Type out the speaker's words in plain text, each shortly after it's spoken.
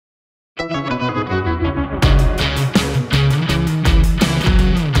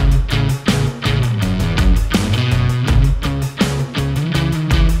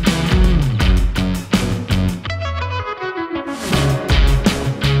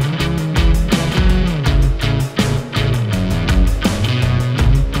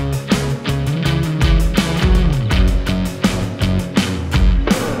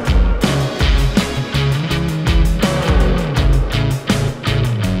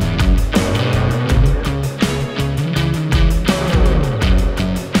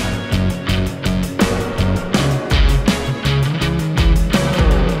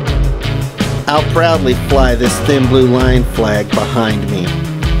I'll proudly fly this thin blue line flag behind me,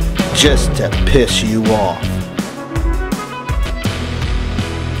 just to piss you off.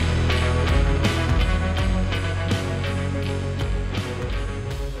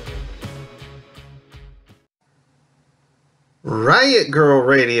 Riot Grrl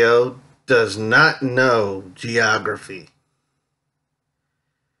Radio does not know geography.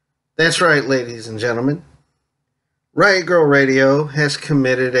 That's right, ladies and gentlemen. Riot Grrl Radio has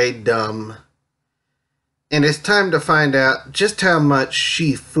committed a dumb, and it's time to find out just how much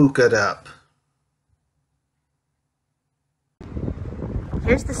she fucked up.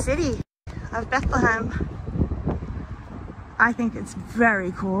 Here's the city of Bethlehem. I think it's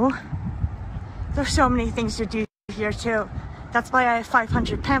very cool. There's so many things to do here too. That's why I have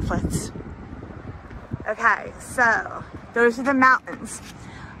 500 pamphlets. Okay, so those are the mountains.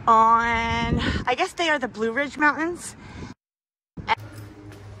 I guess they are the Blue Ridge Mountains.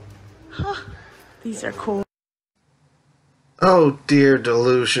 These are cool. Oh dear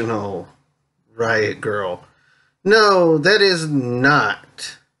delusional Riot Grrl. No, that is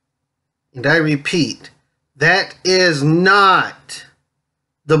not. And I repeat, that is not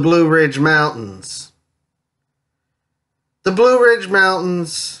the Blue Ridge Mountains. The Blue Ridge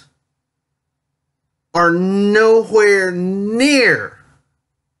Mountains are nowhere near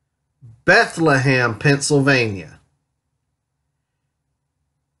Bethlehem, Pennsylvania.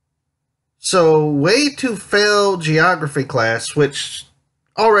 So, way to fail geography class, which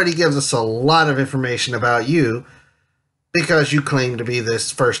already gives us a lot of information about you, because you claim to be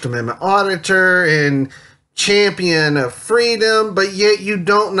this First Amendment auditor and champion of freedom, but yet you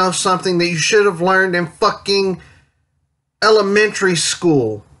don't know something that you should have learned in fucking elementary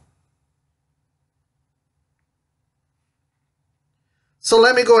school. So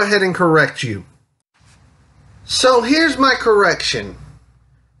let me go ahead and correct you. So here's my correction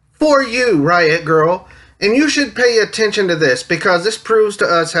for you, Riot Grrl, and you should pay attention to this because this proves to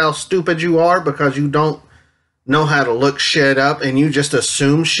us how stupid you are because you don't know how to look shit up and you just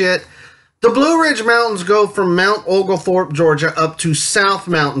assume shit. The Blue Ridge Mountains go from Mount Oglethorpe, Georgia up to South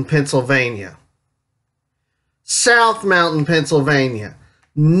Mountain, Pennsylvania. South Mountain, Pennsylvania,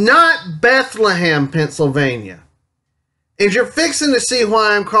 not Bethlehem, Pennsylvania. And you're fixing to see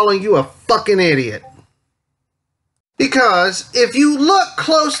why I'm calling you a fucking idiot. Because if you look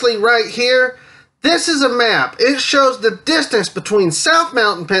closely right here, this is a map. It shows the distance between South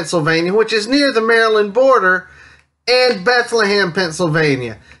Mountain, Pennsylvania, which is near the Maryland border, and Bethlehem,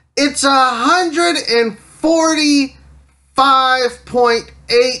 Pennsylvania. It's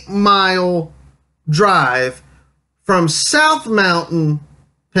 145.8 mile drive from South Mountain,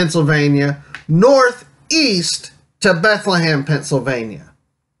 Pennsylvania, northeast to Bethlehem, Pennsylvania.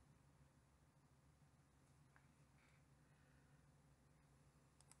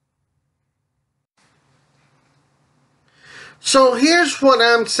 So here's what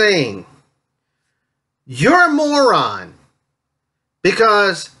I'm saying. You're a moron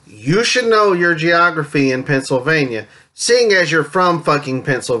because you should know your geography in Pennsylvania, seeing as you're from fucking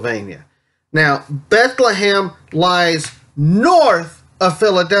Pennsylvania. Now, Bethlehem lies north of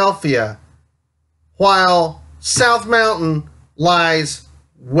Philadelphia, while South Mountain lies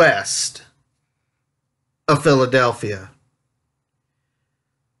west of Philadelphia.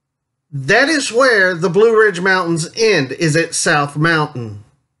 That is where the Blue Ridge Mountains end, is at South Mountain.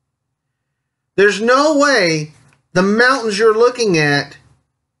 There's no way the mountains you're looking at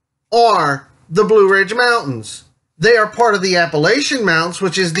are the Blue Ridge Mountains. They are part of the Appalachian Mountains,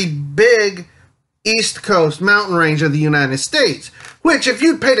 which is the big East Coast mountain range of the United States. Which, if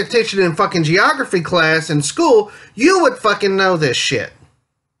you'd paid attention in fucking geography class in school, you would fucking know this shit.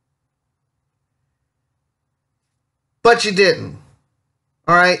 But you didn't.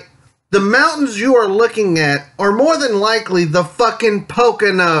 Alright? The mountains you are looking at are more than likely the fucking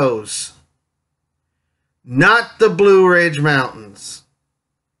Poconos. Not the Blue Ridge Mountains.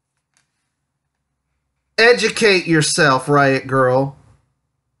 Educate yourself, Riot Grrl.